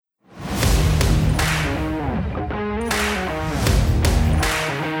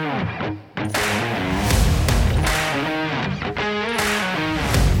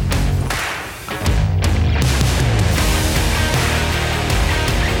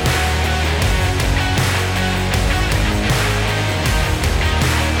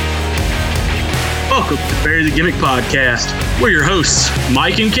Bury the Gimmick podcast. We're your hosts,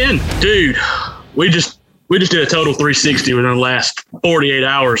 Mike and Ken. Dude, we just did a total 360 within the last 48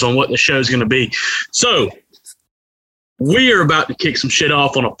 hours on what the show's going to be. So we are about to kick some shit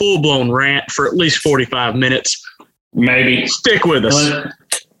off on a full-blown rant for at least 45 minutes. Maybe. Stick with us.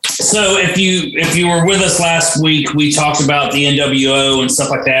 So if you were with us last week, we talked about the NWO and stuff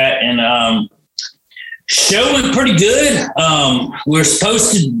like that, and show went pretty good. We're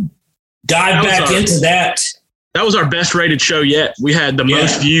supposed to dive back into that. That was our best rated show yet. We had the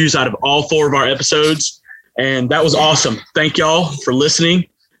most views out of all 4 of our episodes, and that was awesome. Thank y'all for listening.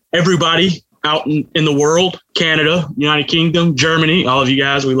 Everybody out in the world, Canada, United Kingdom, Germany, all of you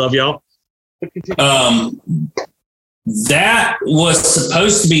guys, we love y'all. That was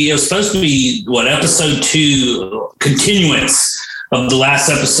supposed to be, episode 2, continuance of the last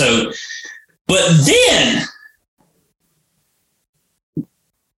episode. But then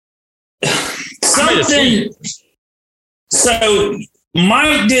something, so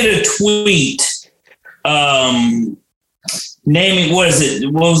Mike did a tweet, naming, what was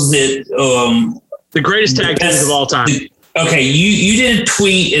it? The greatest tag teams of all time. Okay. You did a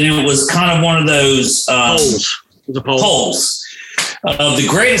tweet, and it was kind of one of those, polls. It was a polls of the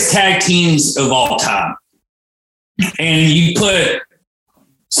greatest tag teams of all time. And you put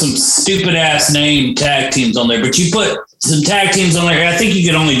some stupid ass name tag teams on there, but you put some tag teams on there. I think you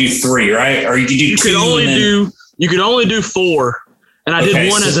could only do 3, right? Or you could do you 2. You could only do 4. And I did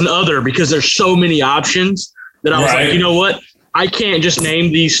one as an other because there's so many options that I was like, you know what? I can't just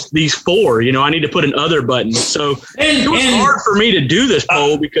name these 4. You know, I need to put an other button. So it was hard for me to do this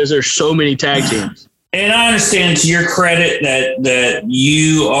poll because there's so many tag teams. And I understand, to your credit, that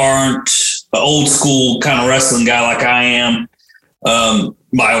you aren't an old school kind of wrestling guy like I am.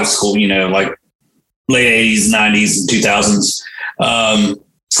 My old school, you know, like late 80s, 90s, and 2000s.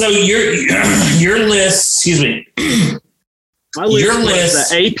 So your list, excuse me. My list your list,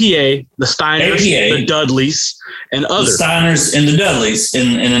 the APA, the Steiners, the Dudleys, and others. The Steiners and the Dudleys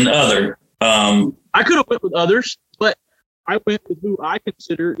and an other. I could have went with others, but I went with who I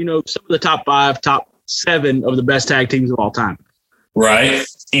consider, you know, some of the top 5, top 7 of the best tag teams of all time. Right.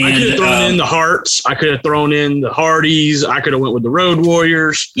 And I could have thrown in the Hearts. I could have thrown in the Hardys. I could have went with the Road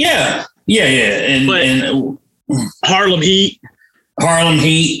Warriors. Yeah. And Harlem Heat.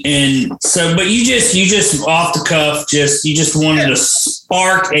 And so, but you just off the cuff, you just wanted to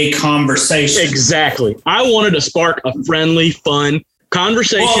spark a conversation. Exactly. I wanted to spark a friendly, fun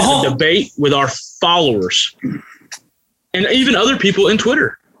conversation, a debate with our followers and even other people in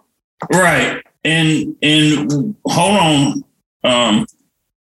Twitter. Right. And hold on.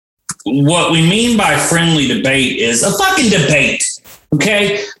 What we mean by friendly debate is a fucking debate.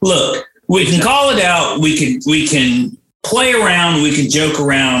 Okay. Look, we can call it out. We can play around. We can joke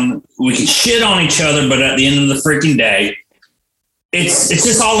around. We can shit on each other. But at the end of the freaking day, it's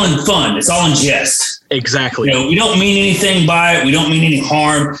just all in fun. It's all in jest. Exactly. You know, we don't mean anything by it. We don't mean any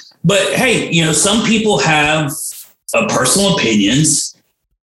harm. But hey, you know, some people have personal opinions,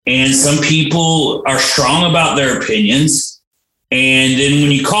 and some people are strong about their opinions. And then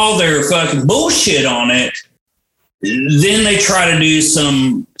when you call their fucking bullshit on it, then they try to do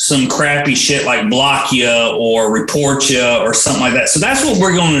some crappy shit like block you or report you or something like that. So that's what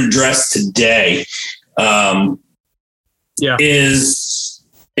we're going to address today. Is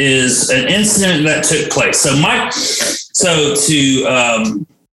an incident that took place. So Mike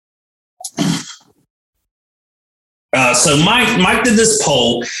did this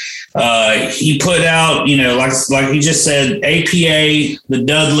poll. He put out, you know, like he just said, APA, the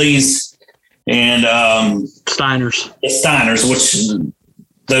Dudleys, and Steiners. The Steiners, which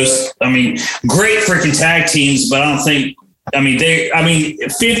those, I mean, great freaking tag teams, but I don't think,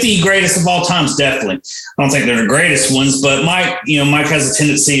 50 greatest of all times, definitely. I don't think they're the greatest ones, but Mike has a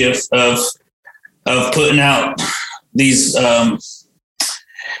tendency of putting out these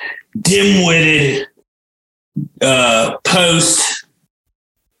dim-witted posts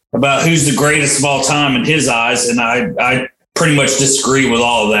about who's the greatest of all time in his eyes, and I pretty much disagree with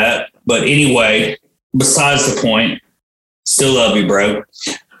all of that. But anyway, besides the point, still love you, bro.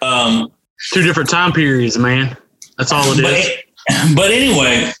 2 different time periods, man. That's all it is. But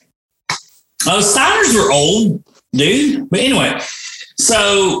anyway, Steiners were old, dude. But anyway,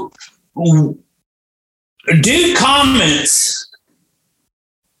 so dude comments.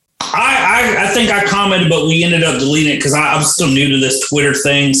 I think I commented, but we ended up deleting it because I'm still new to this Twitter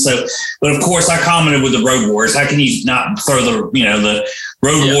thing. So, but of course, I commented with the Road Warriors. How can you not throw the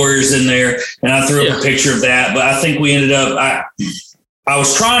Road Warriors in there? And I threw up a picture of that. But I think we ended up. I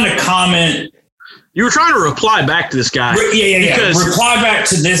was trying to comment. You were trying to reply back to this guy. Yeah. Reply back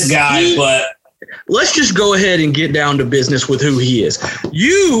to this guy, but let's just go ahead and get down to business with who he is.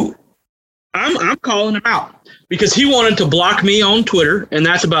 I'm calling him out because he wanted to block me on Twitter, and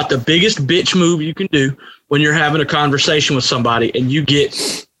that's about the biggest bitch move you can do when you're having a conversation with somebody and you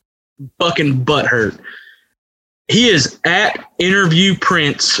get fucking butthurt. He is at Interview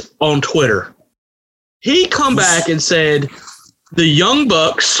Prince on Twitter. He come back and said, the Young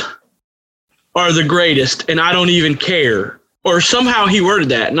Bucks are the greatest, and I don't even care. Or somehow he worded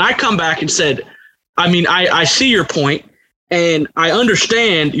that. And I come back and said, I mean, I see your point, and I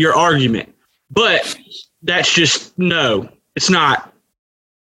understand your argument, but that's just, no, it's not.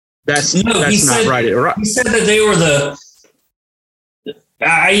 That's not right. He said that they were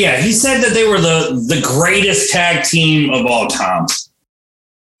he said that they were the greatest tag team of all time.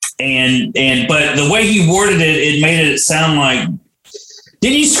 But the way he worded it, it made it sound like,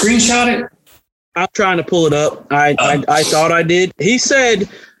 didn't you screenshot it? I'm trying to pull it up. I thought I did. He said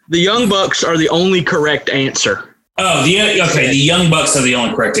the Young Bucks are the only correct answer. Oh, the Young Bucks are the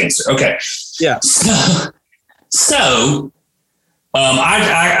only correct answer. Okay. Yeah. So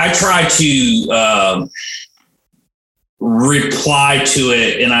I tried to reply to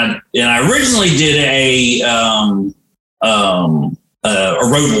it, and I originally did a Road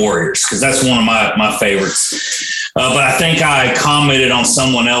Warriors because that's one of my favorites. But I think I commented on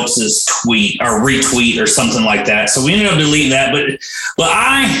someone else's tweet or retweet or something like that. So we ended up deleting that. But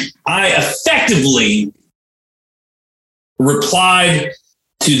I effectively replied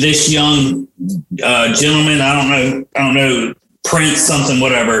to this young gentleman. I don't know, Prince something,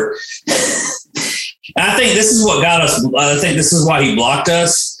 whatever. I think this is what got us. I think this is why he blocked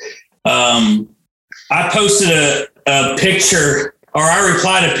us. I posted a picture. Or I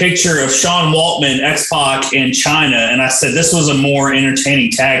replied a picture of Sean Waltman, X-Pac, and China, and I said this was a more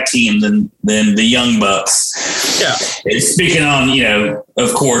entertaining tag team than the Young Bucks. Yeah. Speaking on,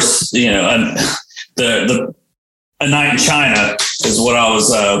 of course, the A Night in China is what I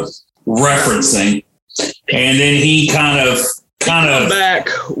was referencing, and then he kind of back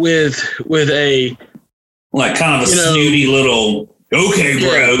with a like kind of a snooty little okay,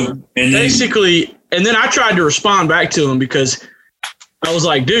 bro, and basically, and then I tried to respond back to him because I was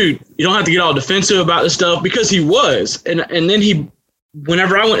like, dude, you don't have to get all defensive about this stuff, because he was. And then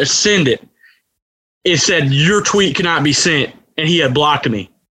whenever I went to send it, it said your tweet cannot be sent, and he had blocked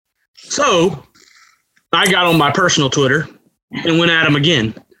me. So I got on my personal Twitter and went at him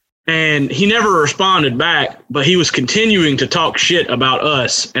again. And he never responded back, but he was continuing to talk shit about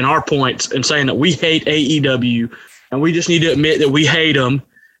us and our points and saying that we hate AEW and we just need to admit that we hate them.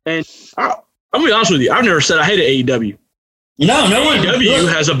 And I'm going to be honest with you, I've never said I hated AEW. No one.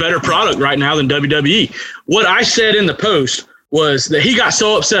 AEW has a better product right now than WWE. What I said in the post was that he got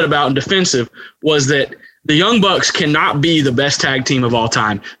so upset about and defensive was that the Young Bucks cannot be the best tag team of all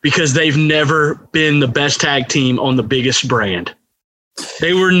time because they've never been the best tag team on the biggest brand.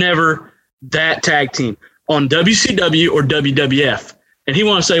 They were never that tag team on WCW or WWF. And he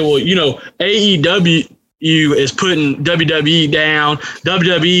wants to say, well, AEW is putting WWE down.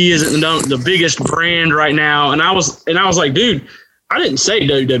 WWE isn't the biggest brand right now. And I was like, dude, I didn't say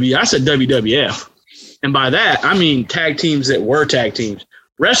WWE. I said WWF. And by that, I mean tag teams that were tag teams.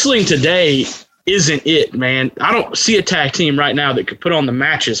 Wrestling today isn't it, man. I don't see a tag team right now that could put on the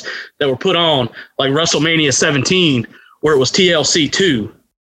matches that were put on like WrestleMania 17, where it was TLC 2,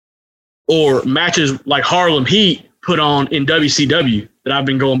 or matches like Harlem Heat put on in WCW that I've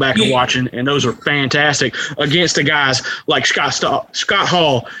been going back and watching, and those are fantastic against the guys like Scott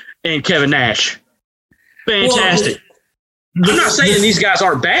Hall and Kevin Nash. Fantastic. I'm not saying these guys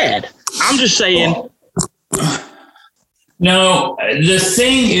aren't bad. I'm just saying. No, the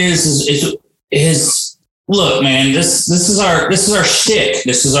thing is look, man. This is our shtick.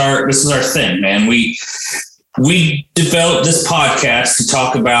 This is our thing, man. We developed this podcast to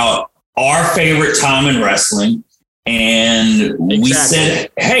talk about our favorite time in wrestling. And we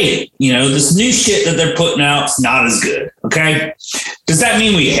said, hey, this new shit that they're putting out is not as good. Okay. Does that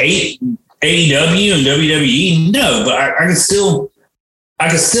mean we hate AEW and WWE? No, but I can still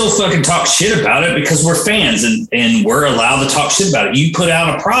fucking talk shit about it because we're fans and we're allowed to talk shit about it. You put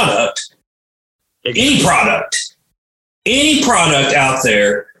out a product, any product out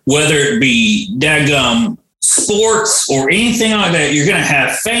there, whether it be daggum sports or anything like that, you're going to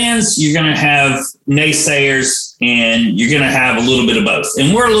have fans, you're going to have naysayers, and you're going to have a little bit of both.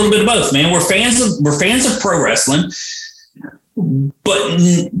 And we're a little bit of both, man. We're fans of pro wrestling, but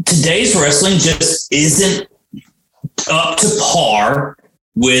today's wrestling just isn't up to par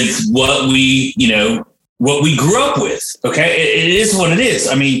with what we grew up with. Okay. It is what it is.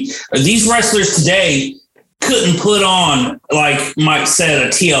 I mean, these wrestlers today, couldn't put on, like Mike said, a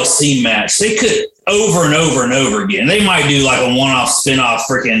TLC match. They could over and over and over again. They might do like a one-off, spin-off,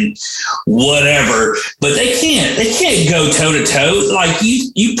 freaking whatever, but they can't go toe to toe. Like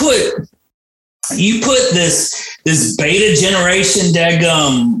you put this beta generation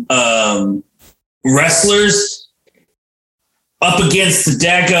daggum wrestlers up against the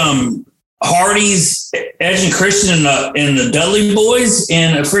daggum Hardys, Edge and Christian, and the Dudley Boys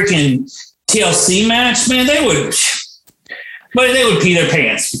in a freaking TLC match. Man, they would pee their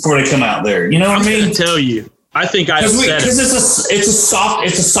pants before they come out there. You know what I mean? I'm tell you, I think because it's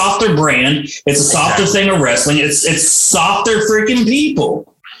a softer brand. It's a softer thing of wrestling. It's softer freaking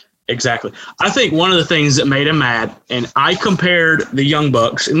people. Exactly. I think one of the things that made him mad, and I compared the Young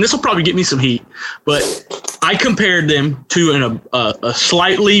Bucks, and this will probably get me some heat, but I compared them to a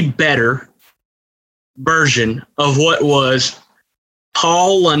slightly better version of what was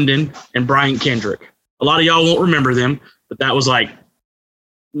Paul London and Brian Kendrick. A lot of y'all won't remember them, but that was like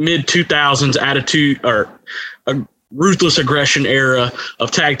mid-2000s attitude or a ruthless aggression era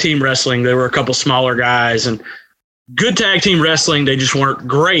of tag team wrestling. There were a couple smaller guys and good tag team wrestling. They just weren't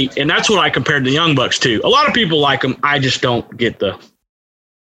great. And that's what I compared the Young Bucks to. A lot of people like them. I just don't get the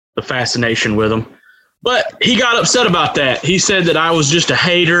fascination with them. But he got upset about that. He said that I was just a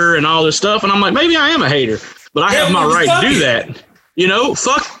hater and all this stuff. And I'm like, maybe I am a hater, but I have my right to do that. You know,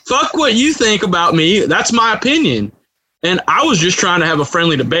 fuck what you think about me. That's my opinion. And I was just trying to have a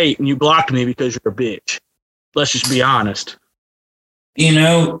friendly debate, and you blocked me because you're a bitch. Let's just be honest. You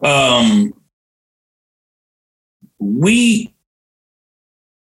know, we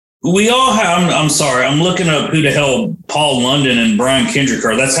all have. I'm sorry. I'm looking up who the hell Paul London and Brian Kendrick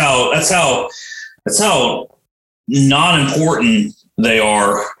are. That's how non-important they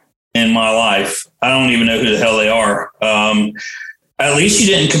are in my life. I don't even know who the hell they are. At least you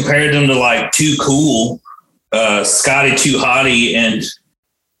didn't compare them to like Too Cool, Scotty Too Hottie, and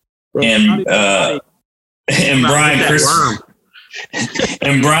Brian Christopher.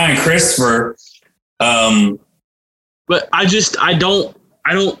 And Brian Christopher. But I don't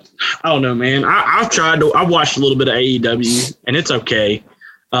know, man. I've watched a little bit of AEW, and it's okay.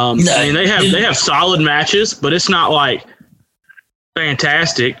 I mean, they have solid matches, but it's not like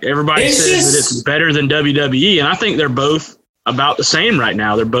fantastic. Everybody says that it's better than WWE, and I think they're both about the same right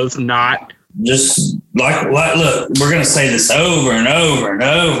now. They're both not. Just like look, we're gonna say this over and over and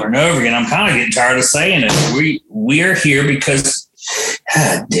over and over again. I'm kind of getting tired of saying it. We are here because,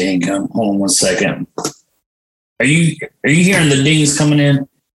 dang, hold on one second. Are you hearing the dings coming in?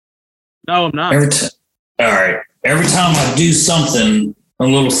 No, I'm not. All right. Every time I do something, a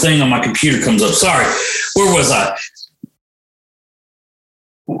little thing on my computer comes up. Sorry. Where was I?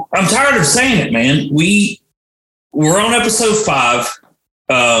 I'm tired of saying it, man. We're on episode 5.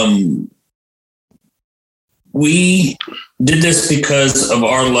 We did this because of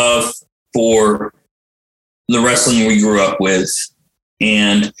our love for the wrestling we grew up with.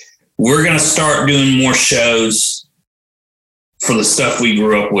 And we're going to start doing more shows for the stuff we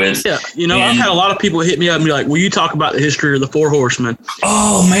grew up with. Yeah. You know, I've had a lot of people hit me up and be like, will you talk about the history of the Four Horsemen?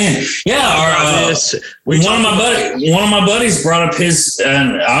 Oh, man. Yeah. One of my buddies brought up his,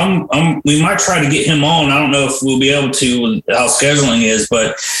 and we might try to get him on. I don't know if we'll be able to with how scheduling is,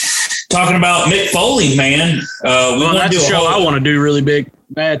 but talking about Mick Foley, man. That's a show I want to do really big.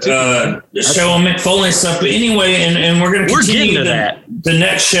 Bad too. Show on Mick Foley and stuff. But anyway, and we're going to continue the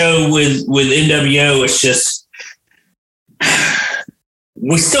next show with NWO. It's just,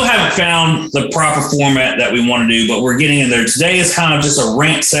 we still haven't found the proper format that we want to do, but we're getting in there. Today is kind of just a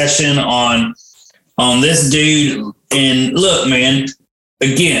rant session on this dude. And look, man,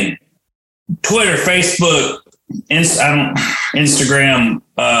 again, Twitter, Facebook, Instagram,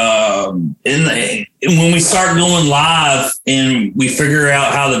 when we start going live and we figure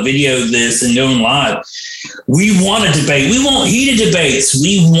out how to video this and going live, we want to debate. We want heated debates.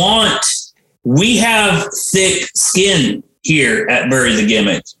 We have thick skin here at Bury the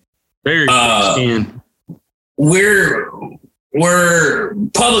Gimmick. Very thick skin. We're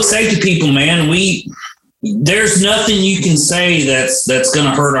public safety people, man. There's nothing you can say that's going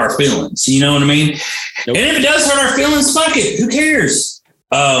to hurt our feelings. You know what I mean? Nope. And if it does hurt our feelings, fuck it. Who cares?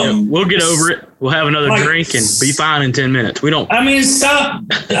 We'll get over it. We'll have another drink and be fine in 10 minutes. We don't. I mean, stop.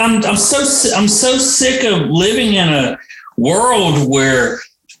 I'm so sick of living in a world where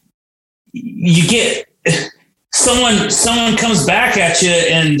you get someone comes back at you,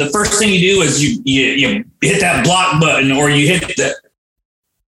 and the first thing you do is you hit that block button, or you hit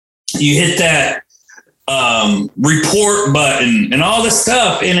that report button and all this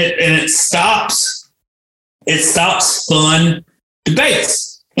stuff, and it stops fun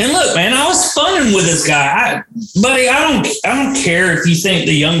debates. And look, man, I was funning with this guy. Buddy, I don't care if you think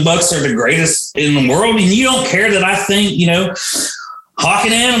the Young Bucks are the greatest in the world, and you don't care that I think, Hawk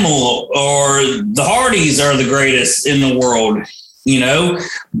and Animal or the Hardys are the greatest in the world,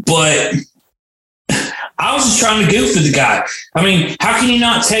 but I was just trying to goof with the guy. I mean, how can you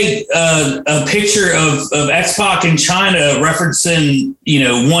not take a picture of X-Pac in China referencing,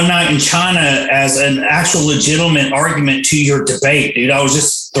 One Night in China as an actual legitimate argument to your debate, dude? I was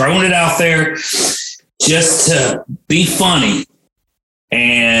just throwing it out there just to be funny.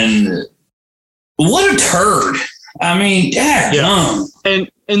 And what a turd. I mean, yeah.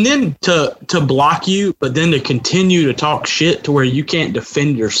 And then to block you, but then to continue to talk shit to where you can't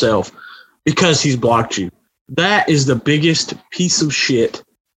defend yourself because he's blocked you. That is the biggest piece of shit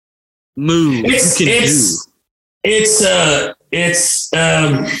move you can do. It's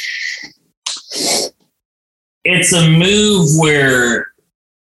a move where,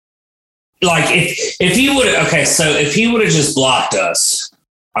 like, if he would have just blocked us,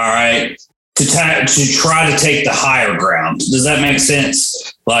 all right, to try to take the higher ground. Does that make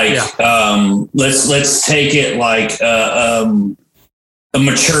sense? Like, let's take it like a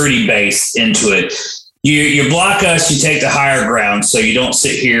maturity base into it. You block us, you take the higher ground, so you don't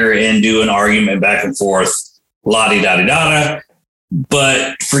sit here and do an argument back and forth, la-di-da-di-da-da.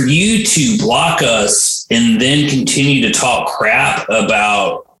 But for you to block us and then continue to talk crap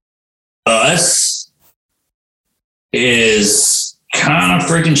about us is kind of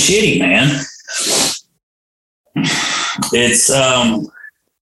freaking shitty, man. It's the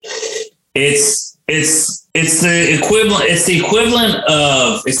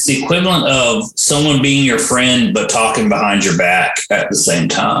equivalent of someone being your friend but talking behind your back at the same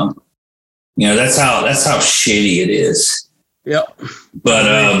time. That's how shitty it is. Yep.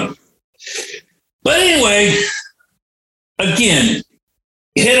 But anyway, again,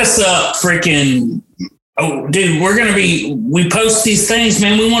 hit us up, freaking. Oh, dude, we post these things,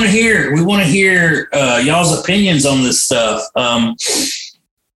 man. We want to hear y'all's opinions on this stuff.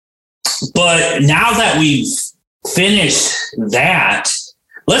 But now that we've finished that,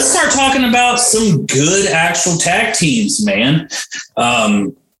 let's start talking about some good actual tag teams, man.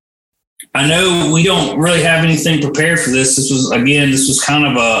 I know we don't really have anything prepared for this. This was kind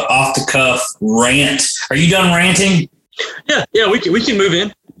of a off the cuff rant. Are you done ranting? Yeah, we can move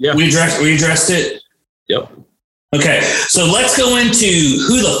in. Yeah, we addressed it. Yep. Okay, so let's go into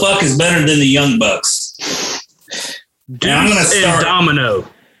who the fuck is better than the Young Bucks. And I'm going to start Domino.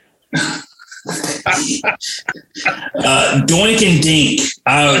 Doink and Dink.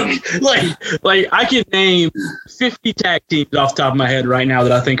 Like I can name 50 tag teams off the top of my head right now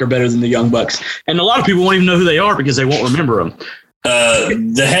that I think are better than the Young Bucks, and a lot of people won't even know who they are because they won't remember them.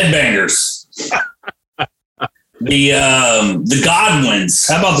 The Headbangers. The Godwins.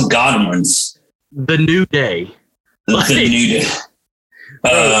 How about the Godwins? The New Day. The New Day.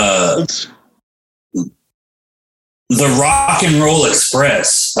 The Rock and Roll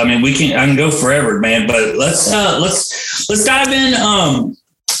Express. I mean, I can go forever, man. But let's dive in.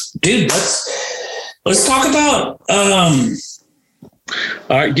 Dude, let's talk about. All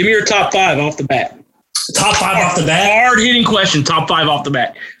right, give me your top 5 off the bat. Top 5 off the bat. Hard hitting question. Top 5 off the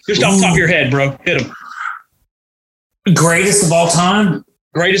bat. Just off the top of your head, bro. Hit them. Greatest of all time.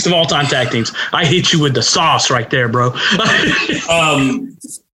 Greatest of all time tag teams. I hit you with the sauce right there, bro. 5-1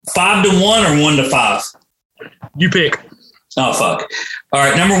 or 1-5. You pick. Oh, fuck. All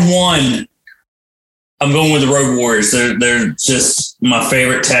right. Number 1, I'm going with the Road Warriors. They're just my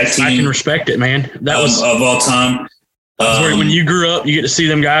favorite tag team. I can respect it, man. That was of all time. When you grew up, you get to see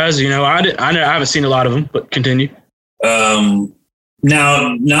them guys. I haven't seen a lot of them, but continue. Now,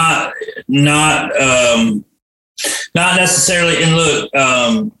 not necessarily. And look,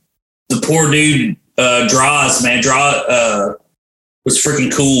 the poor dude, Draws, man. Was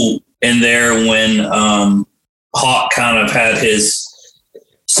freaking cool in there when Hawk kind of had his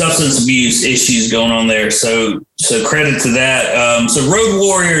substance abuse issues going on there. So credit to that. So Road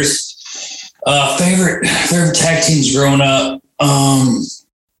Warriors, favorite tag teams growing up.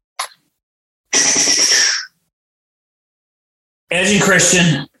 Edge and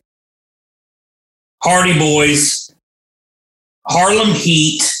Christian, Hardy Boys, Harlem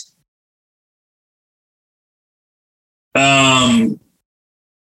Heat,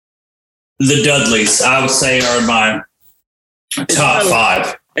 the Dudleys, I would say, are my top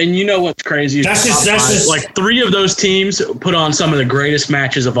 5. And you know what's crazy? That's just like 3 of those teams put on some of the greatest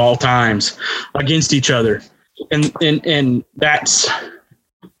matches of all times against each other, and that's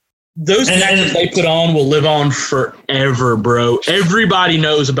those matches they put on will live on forever, bro. Everybody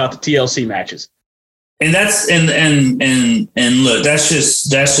knows about the TLC matches. and that's and look, that's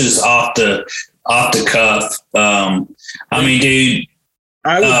just off the cuff. I mean, dude,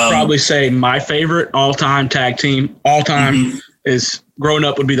 I would probably say my favorite all-time tag team, is growing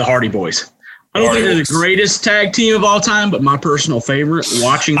up would be the Hardy Boys. I don't think they're the greatest tag team of all time, but my personal favorite.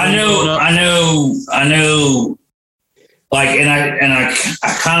 Watching them growing up. I know. Like, and I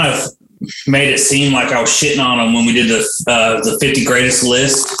kind of made it seem like I was shitting on them when we did the 50 greatest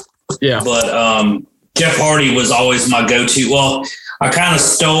list. Yeah, but Jeff Hardy was always my go-to. Well, I kind of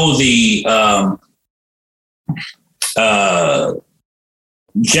stole the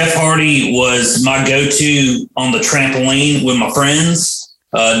Jeff Hardy was my go-to on the trampoline with my friends,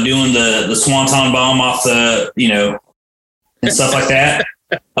 doing the swanton bomb off the, and stuff like that.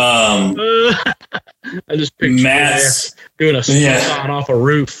 I just pictured Matt's doing a swanton off a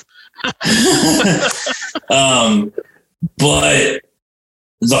roof. But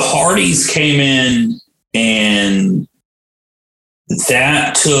the Hardys came in, and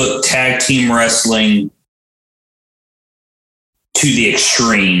that took tag team wrestling to the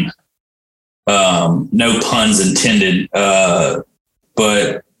extreme. No puns intended. But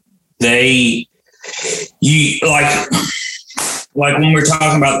like when we're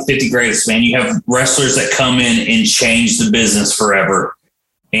talking about the 50 greatest, man, you have wrestlers that come in and change the business forever.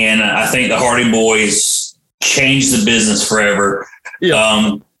 And I think the Hardy Boys changed the business forever.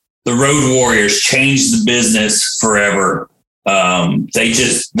 Yeah. The Road Warriors changed the business forever.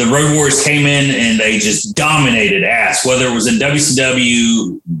 The Road Warriors came in and they just dominated ass, whether it was in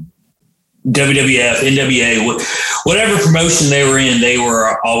WCW, WWF, NWA, whatever promotion they were in, they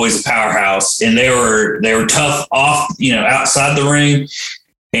were always a powerhouse, and they were tough off, outside the ring,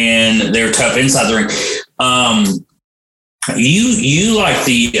 and they were tough inside the ring. You like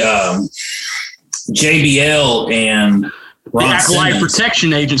the JBL and Ron the Acolyte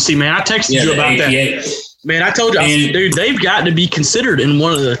Protection Agency, man. I texted you about that. Man, I told you, dude, they've got to be considered in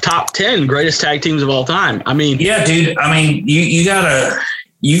one of the top 10 greatest tag teams of all time. I mean, yeah, dude. I mean, you got a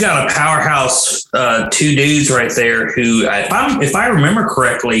powerhouse, two dudes right there who, if I remember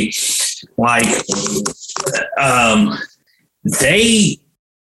correctly, like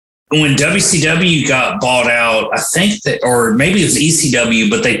when WCW got bought out, I think that, or maybe it was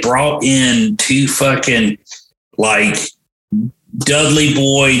ECW, but they brought in two fucking like Dudley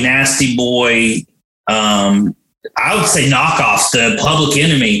Boy, Nasty Boy. I would say knockoffs, the Public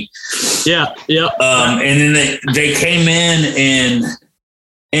Enemy. Yeah. And then they came in and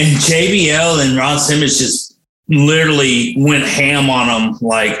JBL and Ron Simmons just literally went ham on them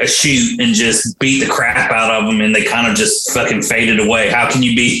like a shoot and just beat the crap out of them, and they kind of just fucking faded away. How can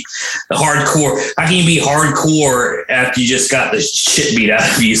you be hardcore? How can you be hardcore after you just got the shit beat out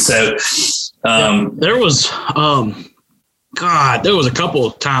of you? So there was there was a couple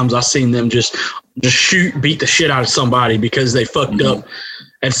of times I seen them just beat the shit out of somebody because they fucked up.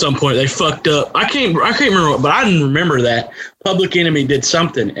 At some point, they fucked up. I can't remember, but I didn't remember that Public Enemy did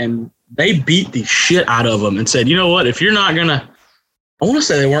something, and they beat the shit out of them and said, "You know what? If you're not gonna," I want to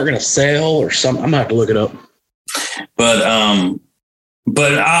say they weren't gonna sell or something. I'm gonna have to look it up. But I'm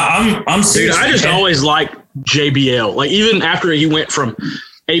serious. Dude, I just always liked JBL. Like even after he went from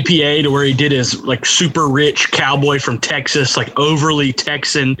APA to where he did his like super rich cowboy from Texas, like overly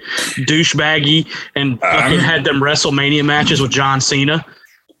Texan douchebaggy, and fucking had them WrestleMania matches with John Cena.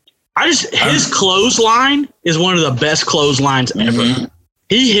 His clothesline is one of the best clotheslines ever.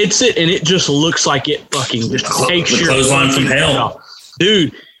 He hits it and it just looks like it fucking just takes your clothesline from hell.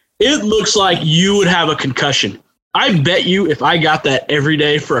 Dude, it looks like you would have a concussion. I bet you if I got that every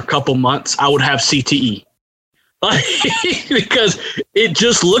day for a couple months, I would have CTE. Because it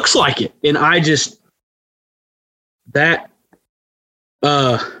just looks like it. And I just yeah.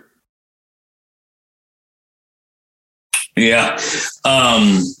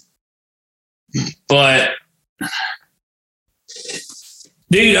 But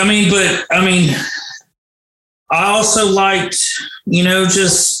dude, I mean, I also liked, you know what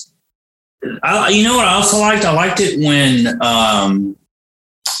I also liked? I liked it when,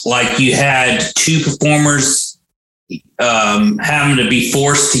 like you had two performers, having to be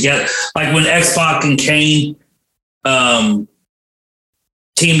forced together. Like when X-Pac and Kane,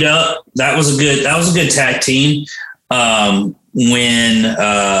 teamed up, that was a good tag team. When,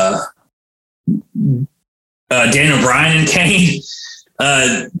 Daniel Bryan and Kane,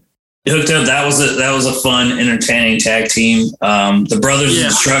 hooked up, that was a fun, entertaining tag team. The Brothers of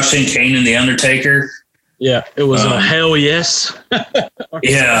Destruction, Kane and the Undertaker. Yeah, it was a hell yes.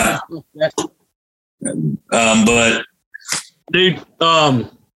 Yeah. But dude,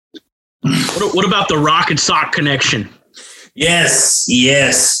 what about the Rock and Sock connection? Yes.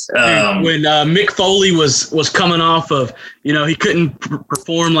 When Mick Foley was coming off of, he couldn't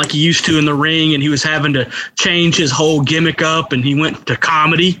perform like he used to in the ring, and he was having to change his whole gimmick up, and he went to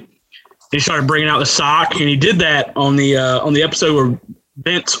comedy. He started bringing out the sock, and he did that on the episode where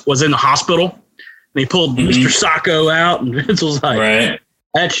Vince was in the hospital, and he pulled Mr. Sacco out, and Vince was like, right.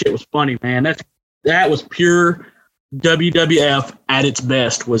 That shit was funny, man. That was pure WWF at its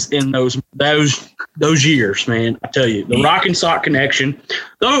best, was in those years, man. I tell you, the Rock and Sock connection,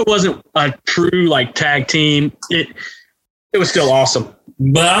 though it wasn't a true like tag team, it was still awesome.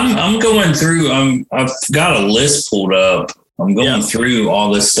 But I'm going through. I've got a list pulled up. I'm going through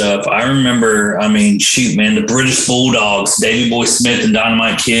all this stuff. I remember. I mean, shoot, man, the British Bulldogs, Davey Boy Smith and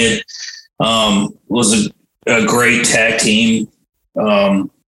Dynamite Kid, was a great tag team.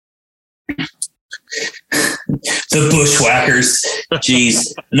 The Bushwhackers,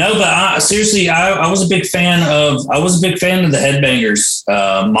 jeez, no, but seriously, I was a big fan of the Headbangers,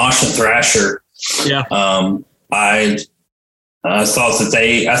 Mosh and Thrasher. Yeah, I thought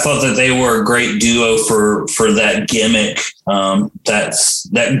that they were a great duo for that gimmick,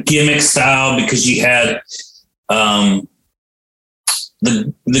 that gimmick style, because you had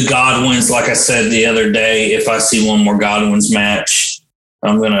the Godwins. Like I said the other day, if I see one more Godwins match,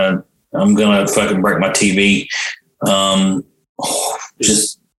 I'm gonna fucking break my TV.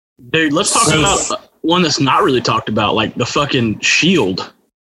 Dude, let's talk about one that's not really talked about, like the fucking Shield.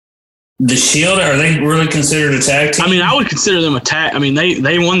 The Shield, are they really considered a tag team? I mean, I would consider them a tag. I mean,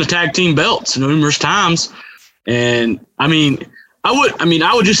 they won the tag team belts numerous times, and I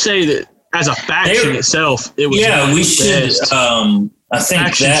would just say that as a faction itself, it was we should. I think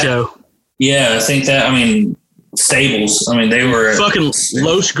faction that show. Yeah, I think that. I mean, stables. I mean, they were fucking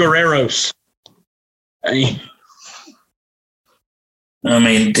Los Guerreros. I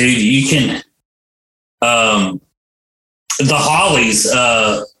mean, dude, you can. The Hollies,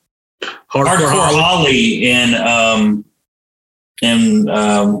 Hardcore Holly, and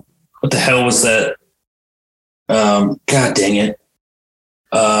what the hell was that? God dang it!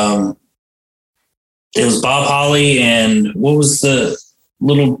 It was Bob Holly, and what was the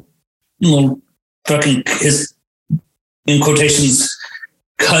little fucking his, in quotations,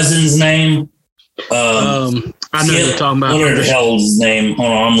 cousin's name? I know what you're talking about. What the hell is his name? Hold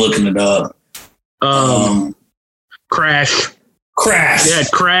on, I'm looking it up. Crash. Yeah,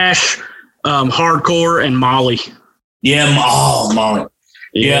 Crash, Hardcore, and Molly. Yeah, Molly.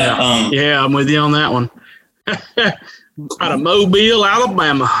 Yeah, I'm with you on that one. Out of Mobile,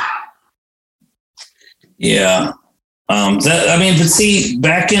 Alabama. Yeah. But see,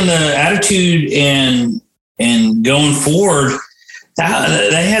 back in the Attitude and going forward,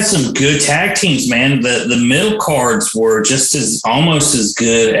 they had some good tag teams, man. The middle cards were just almost as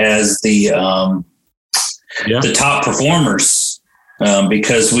good as the top performers,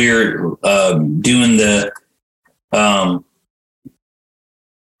 because we were doing the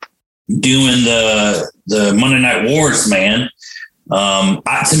Monday Night Wars, man.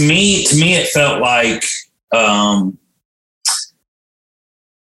 To me, it felt like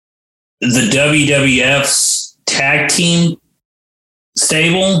the WWF's tag team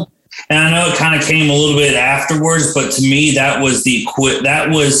stable, and I know it kind of came a little bit afterwards, but to me, that was the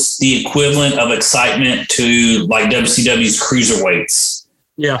equivalent of excitement to like WCW's cruiserweights.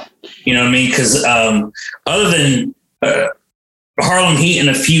 Yeah, you know what I mean? Because other than Harlem Heat and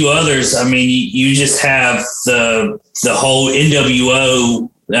a few others, I mean, you just have the whole NWO.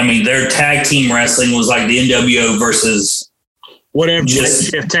 I mean, their tag team wrestling was like the NWO versus whatever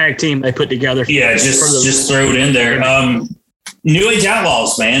tag team they put together. Yeah, just throw it in there. New Age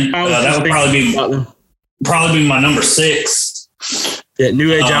Outlaws, man. That would probably be my number 6. Yeah,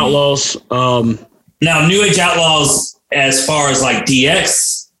 New Age Outlaws. Now, New Age Outlaws, as far as like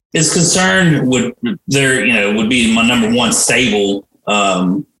DX is concerned, would be my number 1 stable.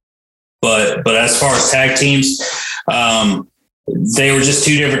 But as far as tag teams, they were just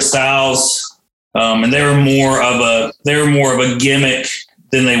two different styles, and they were more of a gimmick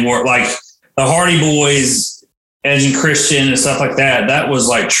than they were like the Hardy Boys, Edge and Christian and stuff like that. That was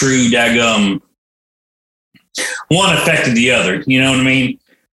like true daggum. One affected the other, you know what I mean?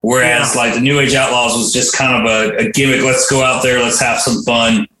 Whereas like the New Age Outlaws was just kind of a gimmick. Let's go out there, let's have some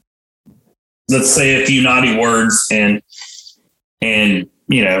fun, let's say a few naughty words, and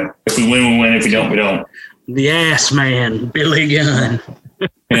you know, if we win, we win. If we don't, we don't. The ass man, Billy Gunn.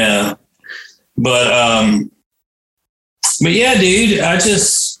 Yeah. But yeah, dude, I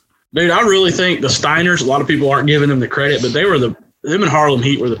really think the Steiners, a lot of people aren't giving them the credit, but them and Harlem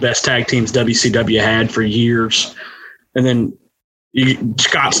Heat were the best tag teams WCW had for years. And then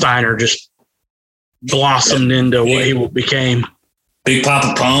Scott Steiner just blossomed into what he became. Big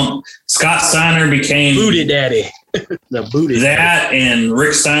Papa Pump. Scott Steiner became Booty Daddy. The Booty that, Daddy. and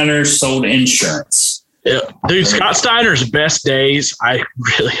Rick Steiner sold insurance. Yeah. Dude, Scott Steiner's best days, I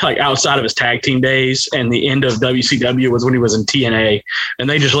really like outside of his tag team days and the end of WCW was when he was in TNA, and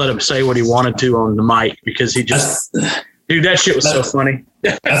they just let him say what he wanted to on the mic because he just, dude, that shit was so funny.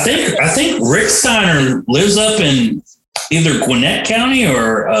 I think Rick Steiner lives up in either Gwinnett County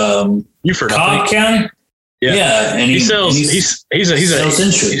or Cobb County. Yeah, and he sells. He's sells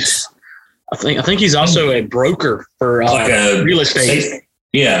insurance. I think he's also a broker for like a real estate.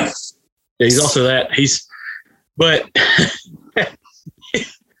 Yeah, he's also that. But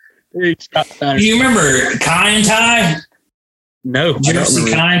do you remember Kai and Ty? No, did you ever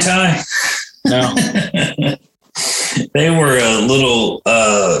see Kai and Ty? No. They were a little.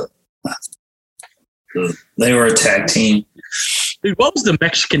 They were a tag team. Dude, what was the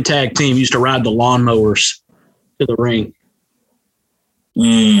Mexican tag team used to ride the lawnmowers to the ring?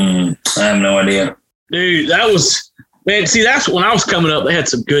 I have no idea. Dude, that was, man, see, that's when I was coming up, they had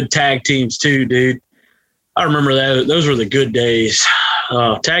some good tag teams too, dude. I remember that. Those were the good days.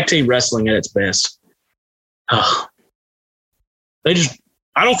 Tag team wrestling at its best. I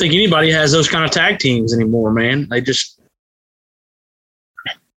don't think anybody has those kind of tag teams anymore, man. They just.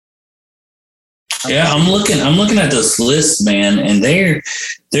 Yeah, I'm looking at this list, man, and there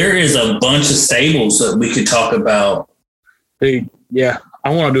is a bunch of stables that we could talk about. Dude, yeah,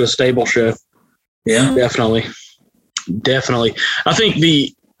 I want to do a stable show. Yeah, definitely. I think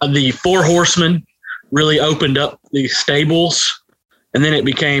the Four Horsemen really opened up the stables, and then it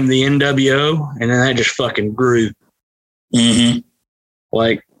became the NWO, and then that just fucking grew. Mm-hmm.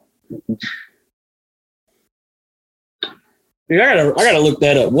 Like, dude, I gotta look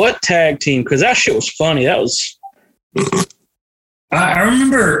that up. What tag team? Because that shit was funny. That was. I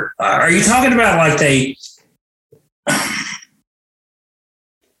remember. Are you talking about like they?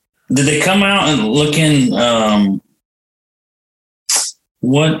 Did they come out and looking?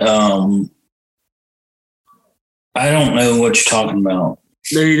 What? I don't know what you're talking about.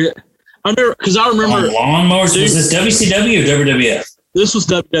 Dude, I remember lawnmowers. Was this WCW or WWF? This was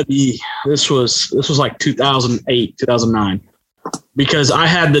WWE. This was like 2008, 2009. Because I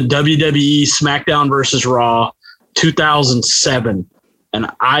had the WWE SmackDown versus Raw 2007,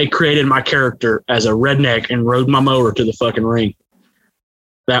 and I created my character as a redneck and rode my mower to the fucking ring.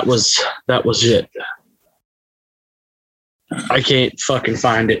 That was it. I can't fucking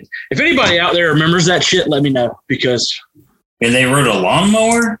find it. If anybody out there remembers that shit, let me know, because. And they rode a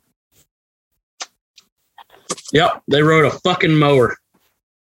lawnmower? Yep, they rode a fucking mower.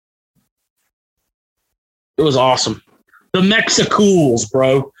 It was awesome. The Mexicools,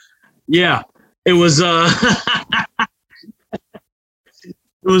 bro. Yeah, it was. It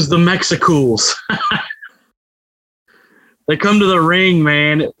was the Mexicools. They come to the ring,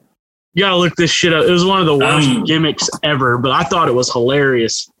 man. You gotta look this shit up. It was one of the worst gimmicks ever, but I thought it was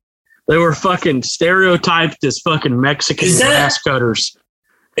hilarious. They were fucking stereotyped as fucking Mexican grass cutters.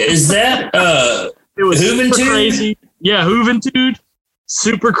 Is that it was Juventud? Super crazy. Yeah, Juventud,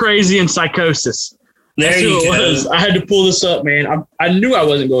 Super Crazy, and Psychosis. There you go. I had to pull this up, man. I knew I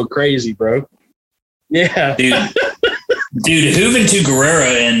wasn't going crazy, bro. Yeah, dude. Juventud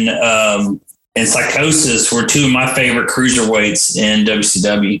Guerrera and Psychosis were two of my favorite cruiserweights in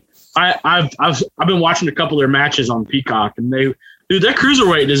WCW. I've been watching a couple of their matches on Peacock, and that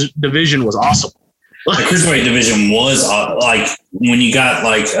cruiserweight division was awesome. The cruiserweight division was like when you got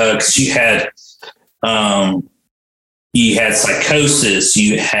like because you had Psychosis,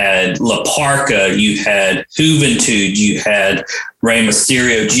 you had La Parca, you had Juventud, you had Rey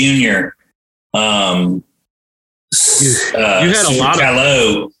Mysterio Jr. You had a lot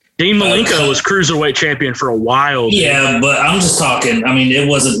of. Dean Malenko was cruiserweight champion for a while. Dude. Yeah, but I'm just talking. I mean, it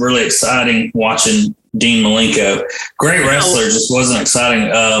wasn't really exciting watching Dean Malenko. Great wrestler, just wasn't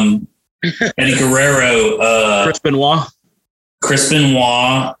exciting. Eddie Guerrero, Chris Benoit,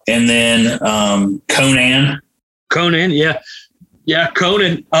 and then Conan. Conan, yeah,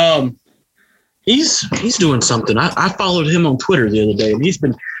 Conan. He's doing something. I followed him on Twitter the other day, and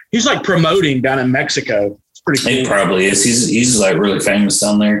he's like promoting down in Mexico. It's pretty cool. He probably is. He's like really famous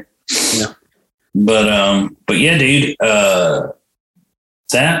down there. Yeah. But yeah, dude.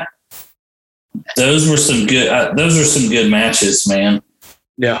 Those were some good matches, man.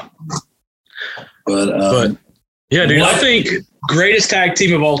 Yeah. But yeah, dude. I think greatest tag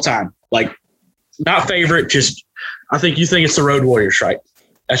team of all time. Like, not favorite. Just I think you think it's the Road Warriors, right?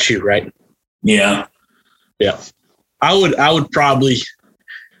 That's you, right? Yeah. Yeah. I would probably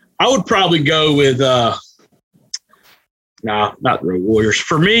go with No, not the Road Warriors.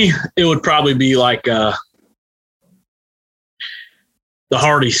 For me, it would probably be like the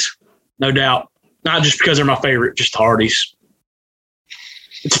Hardys, no doubt. Not just because they're my favorite, just the Hardys.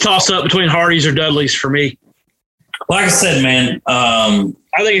 It's a toss-up between Hardys or Dudleys for me. Like I said, man, I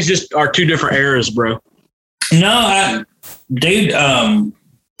think it's just our two different eras, bro. No, dude, the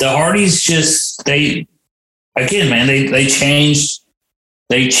Hardys just they changed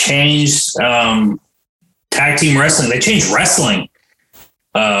tag team wrestling. They changed wrestling.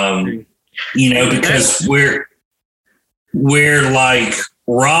 Because we're like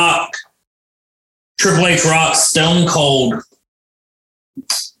Rock, Triple H, Rock, Stone Cold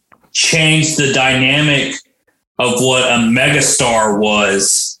changed the dynamic of what a megastar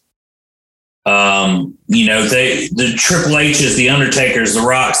was. The Triple H's, the Undertakers, the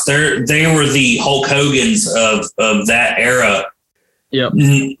Rocks, they were the Hulk Hogan's of that era. Yep.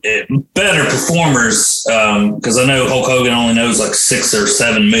 Better performers, because I know Hulk Hogan only knows like 6 or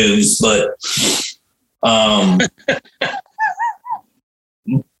 7 moves, but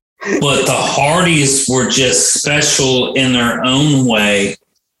but the Hardys were just special in their own way,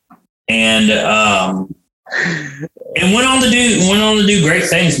 and went on to do great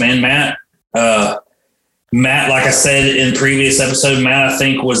things, man. Matt, like I said in previous episode, Matt, I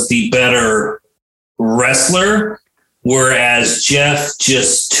think, was the better wrestler, whereas Jeff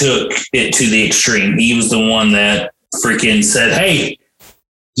just took it to the extreme. He was the one that freaking said, hey,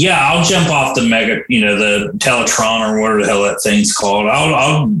 yeah, I'll jump off the the Teletron or whatever the hell that thing's called.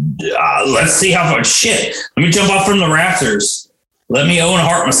 Let's see how much shit. Let me jump off from the rafters. Let me Owen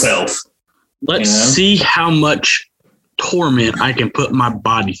Hart myself. Let's see how much torment I can put my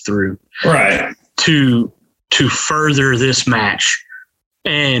body through. Right. To further this match.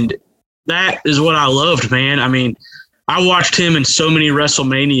 And that is what I loved, man. I mean, I watched him in so many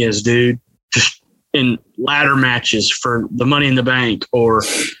WrestleManias, dude, just in ladder matches for the Money in the Bank or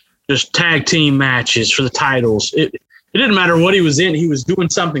just tag team matches for the titles. It didn't matter what he was in. He was doing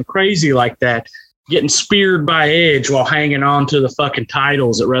something crazy like that, getting speared by Edge while hanging on to the fucking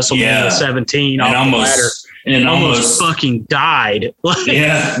titles at WrestleMania 17 off the ladder. And almost fucking died.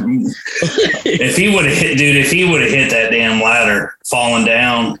 Yeah. If he would have hit that damn ladder falling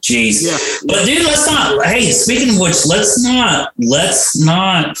down, jeez. Yeah. But dude, speaking of which, let's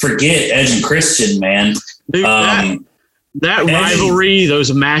not forget Edge and Christian, man. Dude, that rivalry,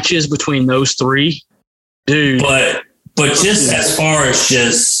 those matches between those three, dude. But just as far as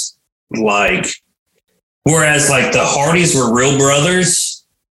just like, whereas like the Hardys were real brothers,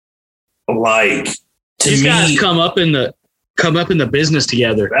 like, these guys come up in the business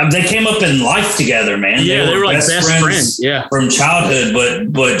together. They came up in life together, man. Yeah, they were like best friends. Yeah, from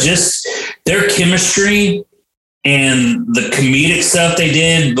childhood. But just their chemistry and the comedic stuff they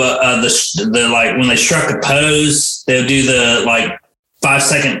did. But the like when they struck a pose, they'll do the like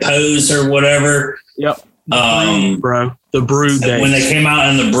 5-second pose or whatever. Yep. The Brood days. When they came out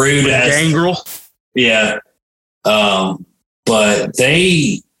in the Brood with Gangrel. Yeah. But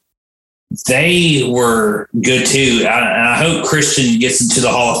they were good too. And I hope Christian gets into the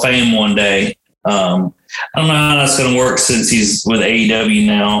Hall of Fame one day. I don't know how that's going to work since he's with AEW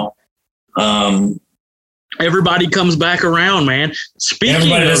now. Everybody comes back around, man. Speaking of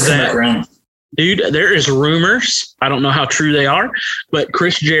that, dude, there is rumors. I don't know how true they are, but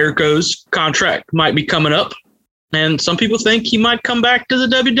Chris Jericho's contract might be coming up. And some people think he might come back to the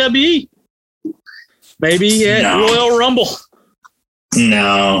WWE. Maybe at Royal Rumble.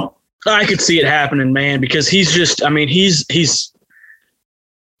 No. I could see it happening, man, because he's just, I mean, he's I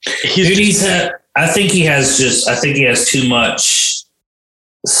think he has too much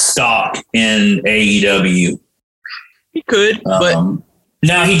stock in AEW. He could, but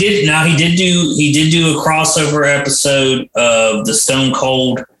he did do a crossover episode of the Stone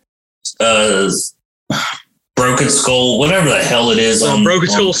Cold Broken Skull, whatever the hell it is. Broken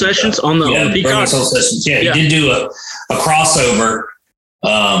Skull Sessions on the Peacock. Broken Skull Sessions. Yeah, he did do a crossover.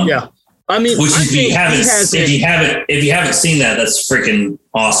 I mean, if you haven't seen that, that's freaking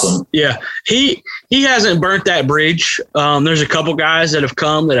awesome. Yeah, he hasn't burnt that bridge. There's a couple guys that have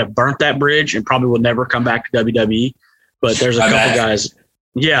come that have burnt that bridge and probably will never come back to WWE. But there's a couple guys.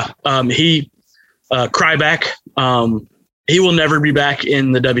 Yeah, Cryback. He will never be back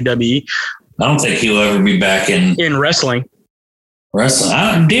in the WWE. I don't think he'll ever be back in wrestling. I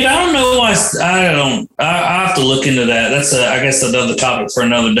don't know why. I have to look into that. That's I guess another topic for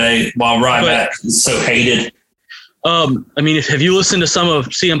another day. While Ryback is so hated. I mean, have you listened to some of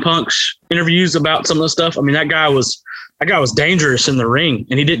CM Punk's interviews about some of the stuff? I mean, that guy was dangerous in the ring,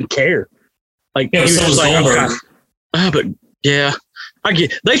 and he didn't care. Like, he was just like, but yeah,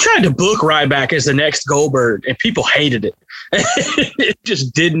 They tried to book Ryback as the next Goldberg, and people hated it. It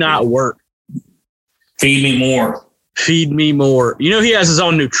just did not work. Feed me more. Feed me more. You know, he has his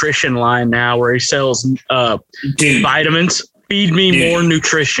own nutrition line now where he sells vitamins. Feed me more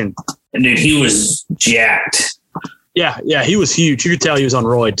nutrition. Dude, he was jacked. Yeah, he was huge. You could tell he was on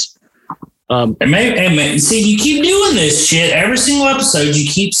roids. And see, you keep doing this shit every single episode. You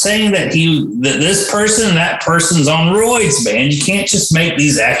keep saying that this person and that person's on roids, man. You can't just make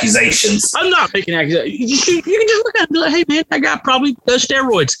these accusations. I'm not making accusations. You can just look at it and be like, hey, man, that guy probably does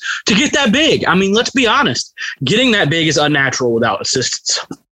steroids to get that big. I mean, let's be honest. Getting that big is unnatural without assistance.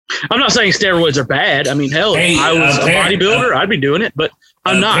 I'm not saying steroids are bad. I mean, hell, if I was a bodybuilder, I'd be doing it, but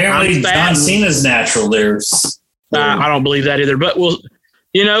I'm not. Apparently, John Cena's natural. I don't believe that either. But, well,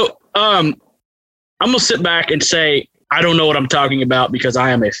 you know, I'm going to sit back and say, I don't know what I'm talking about because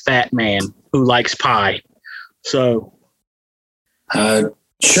I am a fat man who likes pie. So.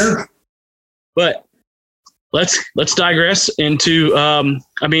 Sure. But let's digress into, I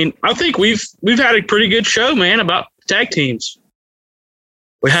mean, I think we've had a pretty good show, man, about tag teams.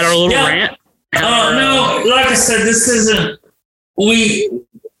 We had our little rant. No, like I said, this isn't, we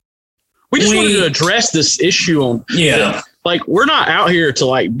just wanted to address this issue on. Yeah. Like, we're not out here to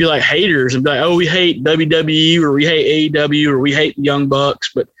like be like haters and be like, oh, we hate WWE or we hate AEW or we hate the Young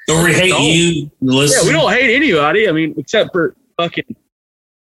Bucks, but or we hate you. Yeah, we don't hate anybody. I mean, except for fucking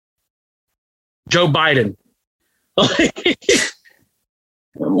Joe Biden.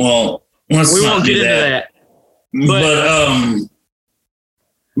 Well, we won't get into that.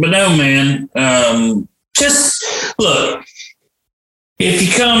 But no, man. Just look.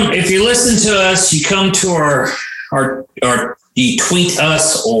 If you listen to us, you come to our you tweet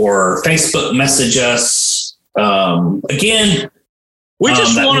us or Facebook message us. Again, we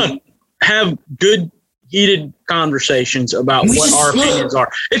just want to have good, heated conversations about what our opinions are.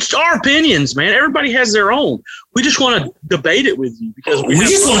 It's our opinions, man. Everybody has their own. We just want to debate it with you because we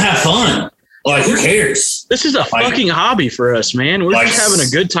just want to have fun. Like, who cares? This is a fucking hobby for us, man. We're just having a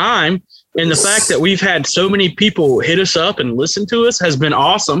good time. And the fact that we've had so many people hit us up and listen to us has been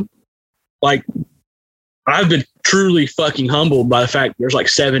awesome. Like, I've been truly fucking humbled by the fact there's like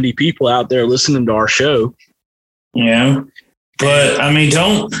 70 people out there listening to our show. Yeah. But I mean,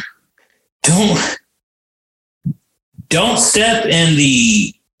 don't step in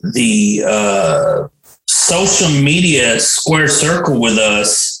the social media square circle with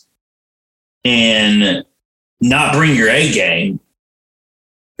us and not bring your A game,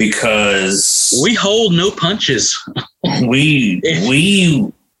 because we hold no punches.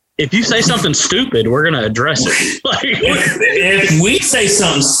 If you say something stupid, we're going to address it. if we say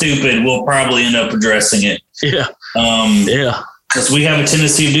something stupid, we'll probably end up addressing it. Yeah. Because we have a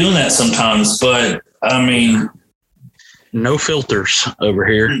tendency of doing that sometimes. But, I mean, no filters over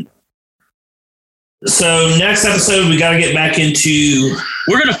here. So next episode, we got to get back into.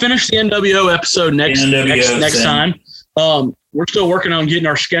 We're going to finish the NWO episode next time. We're still working on getting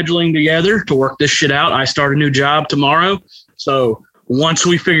our scheduling together to work this shit out. I start a new job tomorrow. So once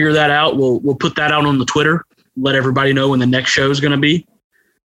we figure that out, we'll put that out on the Twitter, let everybody know when the next show is going to be.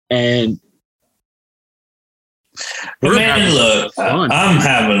 And look, I'm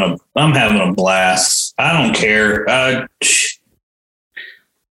having a blast. I don't care.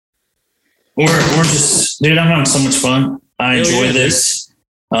 We're just, dude, I'm having so much fun. I enjoy this.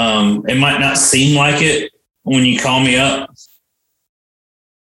 It might not seem like it when you call me up,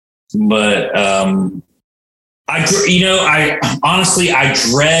 but I honestly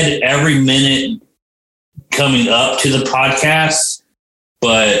dread every minute coming up to the podcast,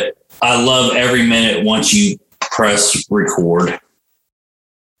 but I love every minute once you press record.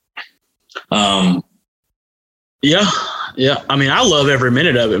 Yeah. I mean, I love every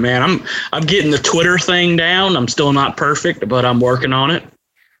minute of it, man. I'm getting the Twitter thing down. I'm still not perfect, but I'm working on it.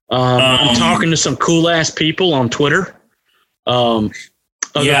 I'm talking to some cool ass people on Twitter. Other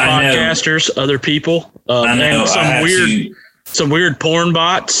podcasters, other people. I know. And some weird porn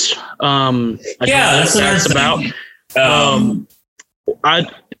bots. That's what that's about. I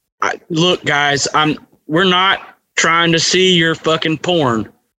look, guys, we're not trying to see your fucking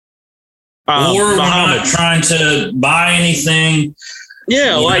porn. Or we're not trying to buy anything.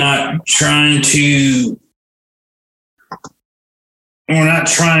 Yeah, we're not trying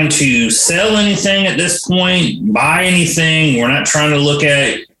to sell anything at this point, buy anything. We're not trying to look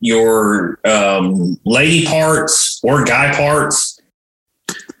at your lady parts or guy parts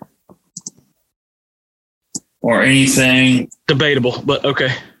or anything. Debatable, but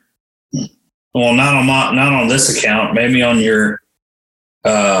okay. Well, not on this account. Maybe on your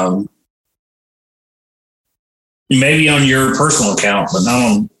maybe on your personal account, but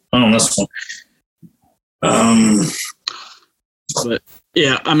not on this one. But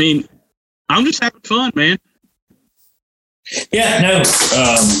yeah, I mean, I'm just having fun, man. Yeah, no.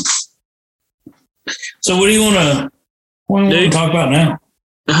 So what do you want to talk about now?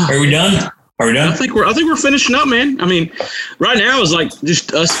 Are we done? I think we're finishing up, man. I mean, right now is like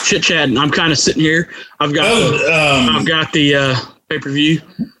just us chit chatting. I'm kind of sitting here. I've got the pay-per-view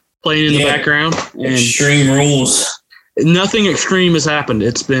playing in the background. And Extreme Rules. Nothing extreme has happened.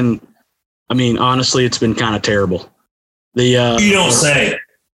 It's been, I mean, honestly, it's been kind of terrible. You don't say.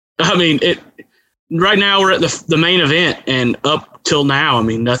 I mean, right now we're at the main event, and up till now, I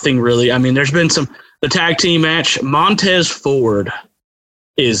mean, nothing really. I mean, there's been the tag team match. Montez Ford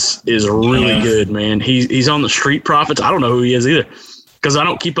is really good, man. He's on the Street Profits. I don't know who he is either because I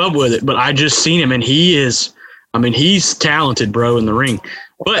don't keep up with it, but I just seen him, and he's talented, bro, in the ring.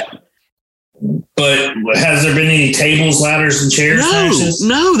 But has there been any tables, ladders, and chairs matches?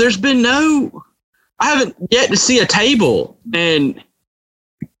 No, there's been no. I haven't yet to see a table, and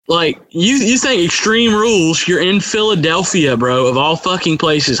like you think Extreme Rules, you're in Philadelphia, bro, of all fucking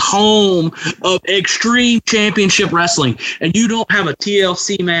places, home of Extreme Championship Wrestling, and you don't have a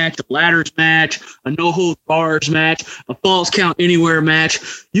TLC match, a ladders match, a no holds bars match, a falls count anywhere match.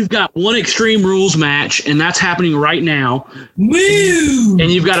 You've got one Extreme Rules match, and that's happening right now. Woo!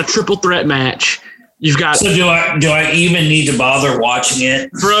 And you've got a triple threat match. You've got. So do I even need to bother watching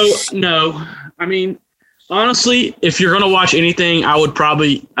it, bro? No, I mean. Honestly, if you're going to watch anything, I would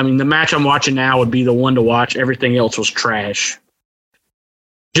probably, I mean, the match I'm watching now would be the one to watch. Everything else was trash.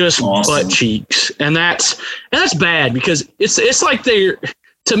 Just awesome. Butt cheeks. And that's bad because it's like to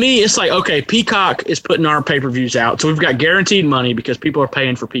me, it's like, okay, Peacock is putting our pay-per-views out. So we've got guaranteed money because people are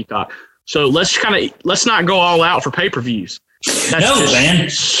paying for Peacock. So let's not go all out for pay-per-views. No, man.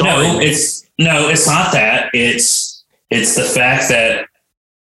 No, it's not that. It's the fact that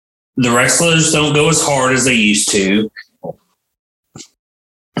the wrestlers don't go as hard as they used to.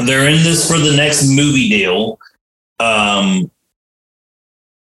 They're in this for the next movie deal.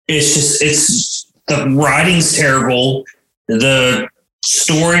 It's the writing's terrible. The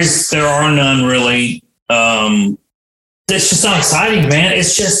stories, there are none really. It's just not exciting, man.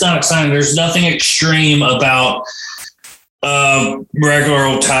 It's just not exciting. There's nothing extreme about a regular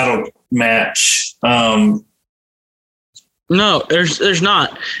old title match. No, there's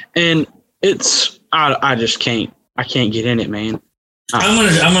not, and it's I just can't get in it, man.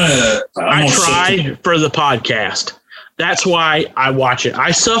 I try for the podcast. That's why I watch it.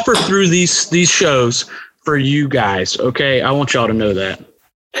 I suffer through these shows for you guys. Okay, I want y'all to know that.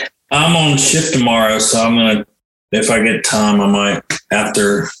 I'm on shift tomorrow, so I'm gonna, if I get time, I might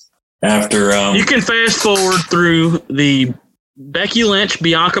after. You can fast forward through the Becky Lynch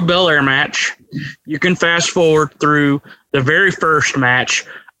Bianca Belair match. You can fast forward through the very first match.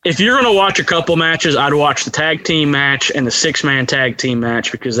 If you're going to watch a couple matches, I'd watch the tag team match and the 6-man tag team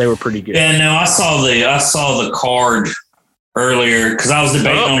match because they were pretty good. Yeah, no, I saw the card earlier because I was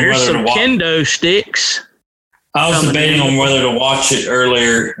debating on whether to watch kendo sticks. I was debating on whether to watch it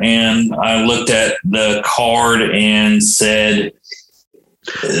earlier, and I looked at the card and said,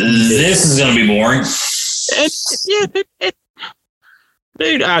 "This is going to be boring."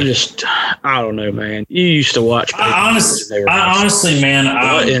 Dude, I don't know, man. You used to watch. I honestly, man.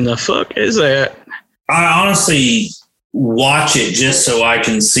 What in the fuck is that? I honestly watch it just so I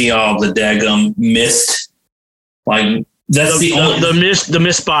can see all the daggum missed. Like that's the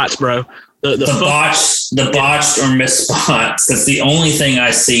missed spots, bro. The botched or missed spots. That's the only thing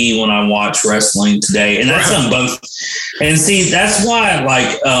I see when I watch wrestling today, and that's on both. And see, that's why,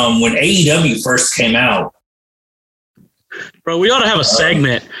 like, when AEW first came out. Bro, we ought to have a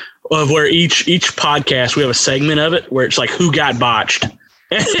segment of where each podcast, we have a segment of it where it's like who got botched.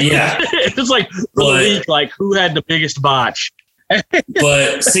 Yeah. It's like the week, like who had the biggest botch.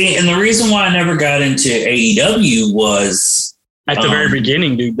 But see, and the reason why I never got into AEW was at the very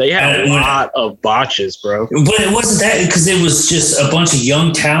beginning, dude. They had a lot of botches, bro. But it wasn't that because it was just a bunch of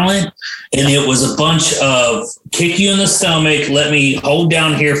young talent, and it was a bunch of kick you in the stomach, let me hold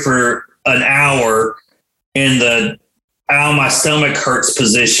down here for an hour in the ow, my stomach hurts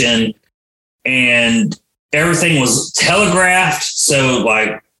position, and everything was telegraphed. So,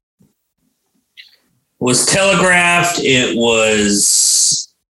 like, was telegraphed. It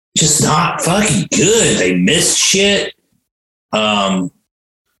was just not fucking good. They missed shit. Yeah.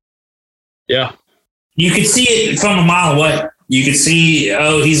 You could see it from a mile away. You could see,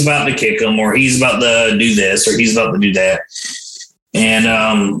 oh, he's about to kick him, or he's about to do this, or he's about to do that.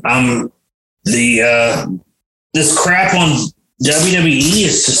 And this crap on WWE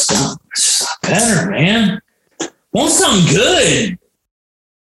is just not better, man. Want something good.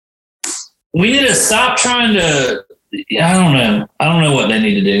 We need to stop trying to. I don't know. I don't know what they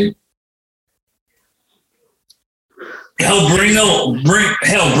need to do. Hell, bring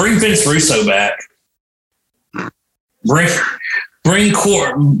Vince Russo back. Bring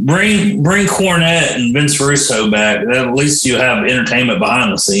Cornette and Vince Russo back. At least you have entertainment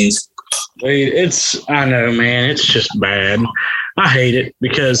behind the scenes. I know, man. It's just bad. I hate it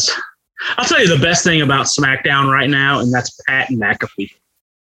because I'll tell you the best thing about SmackDown right now, and that's Pat McAfee.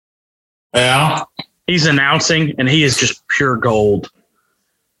 Yeah. He's announcing, and he is just pure gold.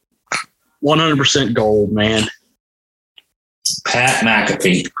 100% gold, man. Pat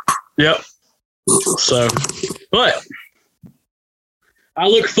McAfee. Yep. So, but I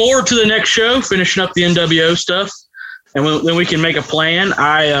look forward to the next show, finishing up the NWO stuff, and then we can make a plan.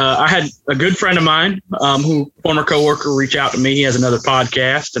 I had a good friend of mine, former coworker, reach out to me. He has another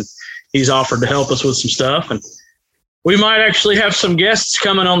podcast, and he's offered to help us with some stuff. And we might actually have some guests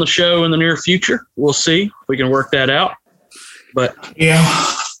coming on the show in the near future. We'll see if we can work that out. But yeah.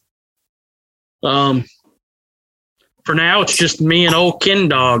 For now, it's just me and old Ken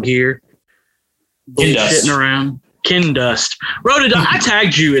Dog here. Sitting around. Ken Dust. Rhoda, I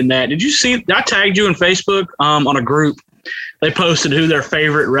tagged you in that. Did you see? I tagged you in Facebook on a group. They posted who their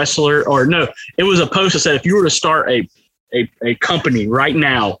favorite wrestler, or no, it was a post that said, if you were to start a company right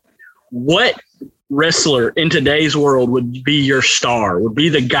now, what wrestler in today's world would be your star, would be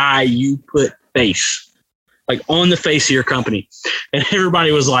the guy you put face, like on the face of your company? And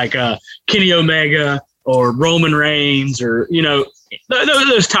everybody was like Kenny Omega or Roman Reigns or,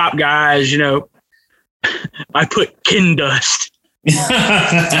 those top guys, I put Ken Dust.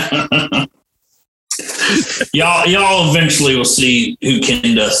 Y'all eventually will see who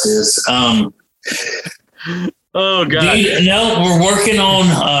Ken Dust is. Oh God. We're working on,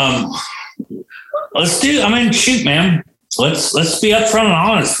 shoot, man. Let's be upfront and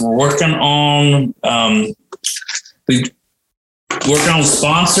honest. We're working on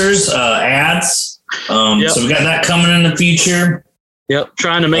sponsors, ads. Yep. So we got that coming in the future. Yep.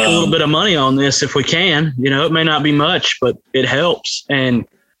 Trying to make a little bit of money on this if we can. It may not be much, but it helps. And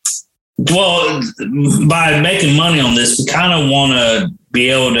by making money on this, we kind of want to be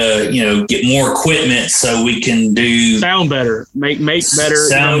able to, get more equipment so we can do sound better, make better,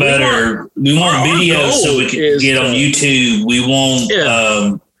 sound better. We want video so we can get on YouTube. We want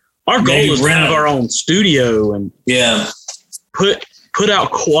our goal is to have our own studio and put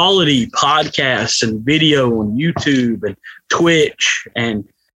out quality podcasts and video on YouTube and Twitch and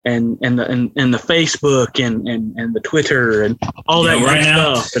the Facebook and the Twitter and all that right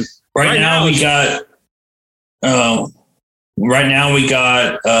now, stuff. And right now we got we're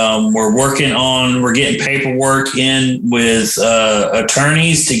getting paperwork in with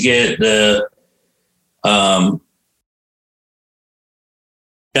attorneys to get the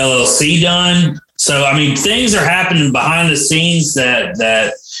LLC done. So, things are happening behind the scenes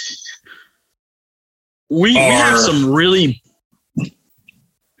that we have some really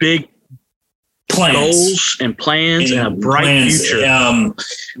big goals and plans and a bright future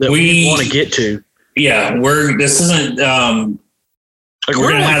that we want to get to. Yeah, we're going to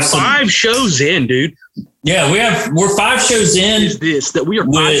have 5 shows in, dude. Yeah, we're 5 shows in. We are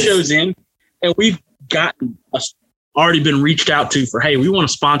 5 shows in, and we've already been reached out to for, hey, we want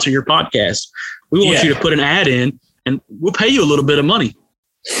to sponsor your podcast. We want you to put an ad in, and we'll pay you a little bit of money.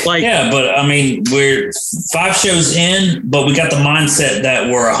 But we're 5 shows in, but we got the mindset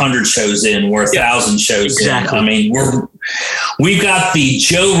that we're 100 shows in, we're 1,000 shows in. We've got the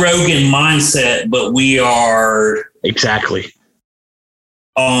Joe Rogan mindset, but we are exactly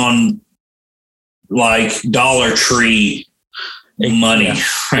on like Dollar Tree money.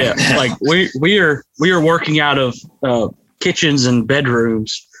 Yeah. Like we are working out of kitchens and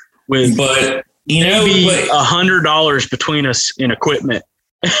bedrooms with, maybe $100 between us in equipment.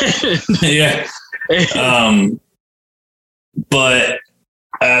 Yeah. But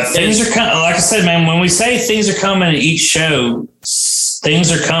things are coming. Like I said, man, when we say things are coming at each show,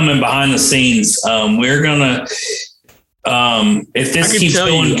 things are coming behind the scenes. We're gonna, if this keeps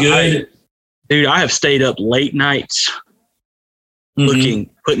going good, dude, I have stayed up late nights putting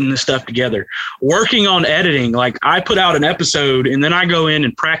this stuff together, working on editing. Like I put out an episode and then I go in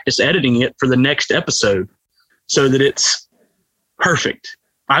and practice editing it for the next episode so that it's perfect.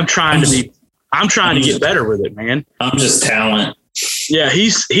 I'm trying to get better with it, man. I'm just talent. Yeah,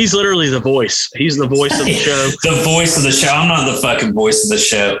 he's literally the voice. He's the voice of the show. The voice of the show. I'm not the fucking voice of the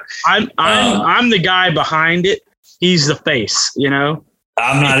show. I'm the guy behind it. He's the face,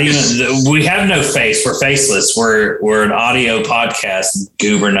 I'm not even. We have no face. We're faceless. We're an audio podcast.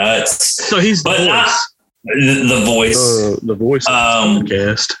 Goober nuts. So he's the voice. The voice. The voice of the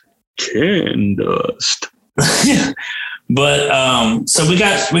podcast. Can dust. But so we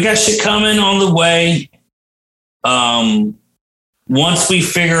got shit coming on the way. Once we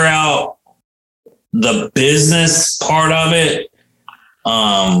figure out the business part of it,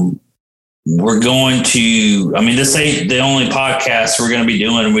 we're going to, I mean, this ain't the only podcast we're going to be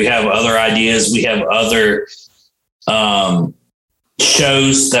doing. We have other ideas. We have other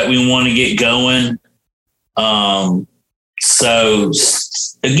shows that we want to get going. So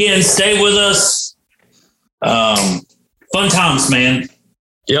again, stay with us. Fun times, man.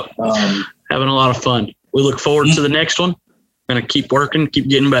 Yep. Having a lot of fun. We look forward to the next one. Going to keep working, keep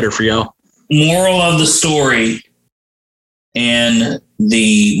getting better for y'all. Moral of the story and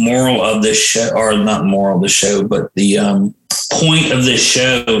the moral of this show, or not moral of the show, but the point of this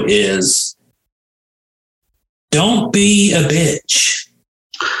show is don't be a bitch.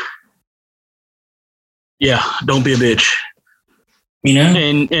 Yeah, don't be a bitch. You know?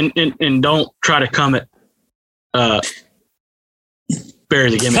 And don't try to come at bury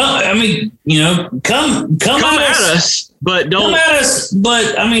the gimmick. I mean, you know, come at us, but don't come at us,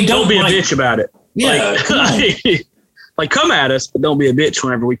 but I mean, don't be a bitch about it. Yeah, like come at us, but don't be a bitch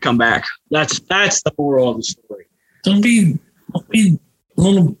whenever we come back. That's the moral of the story. Don't be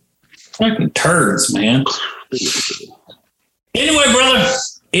little fucking turds, man. Anyway, brother,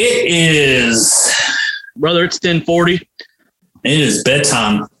 it's 10:40. It is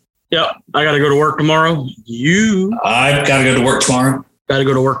bedtime. Yep, I got to go to work tomorrow. I've got to go to work tomorrow. Got to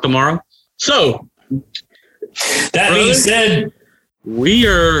go to work tomorrow. So that being said,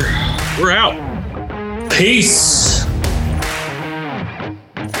 we're out. Peace.